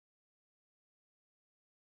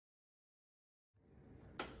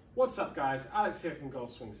What's up guys, Alex here from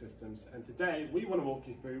Golf Swing Systems, and today we want to walk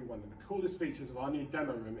you through one of the coolest features of our new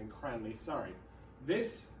demo room in Cranleigh, Surrey.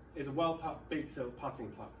 This is a Wellputt big tilt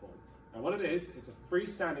putting platform. Now what it is, it's a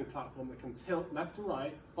freestanding platform that can tilt left to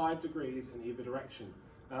right 5 degrees in either direction.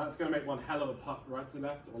 Now that's going to make one hell of a putt right to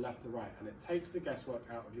left or left to right, and it takes the guesswork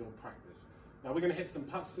out of your practice. Now we're going to hit some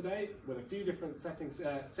putts today with a few different settings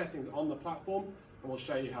on the platform, and we'll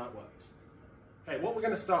show you how it works. Okay, what we're going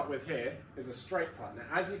to start with here is a straight putt.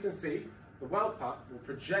 Now, as you can see, the Wellputt will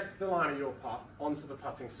project the line of your putt onto the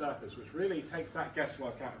putting surface, which really takes that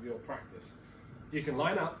guesswork out of your practice. You can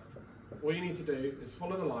line up. All you need to do is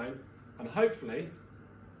follow the line, and hopefully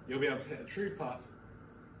you'll be able to hit a true putt,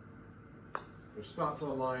 which starts on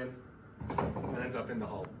the line and ends up in the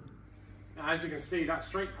hole. Now, as you can see, that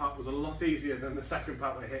straight putt was a lot easier than the second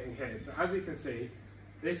putt we're hitting here. So as you can see,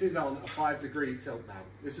 this is on a 5 degree tilt now.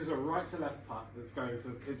 This is a right to left putt that's going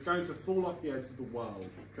to fall off the edge of the world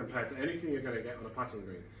compared to anything you're going to get on a putting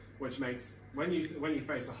green, which makes, when you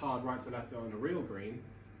face a hard right to left on a real green,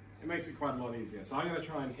 it makes it quite a lot easier. So I'm going to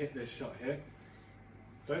try and hit this shot here.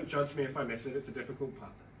 Don't judge me if I miss it, it's a difficult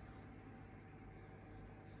putt.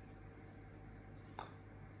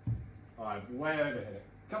 Oh, I've way overhit it.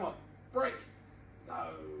 Come on, break! No!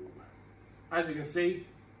 As you can see,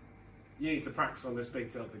 you need to practice on this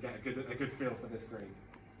big tilt to get a good feel for this green.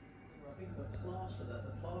 Well, I think the plaster that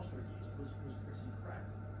the plaster used was pretty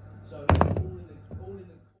cracked. So all in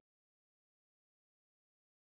the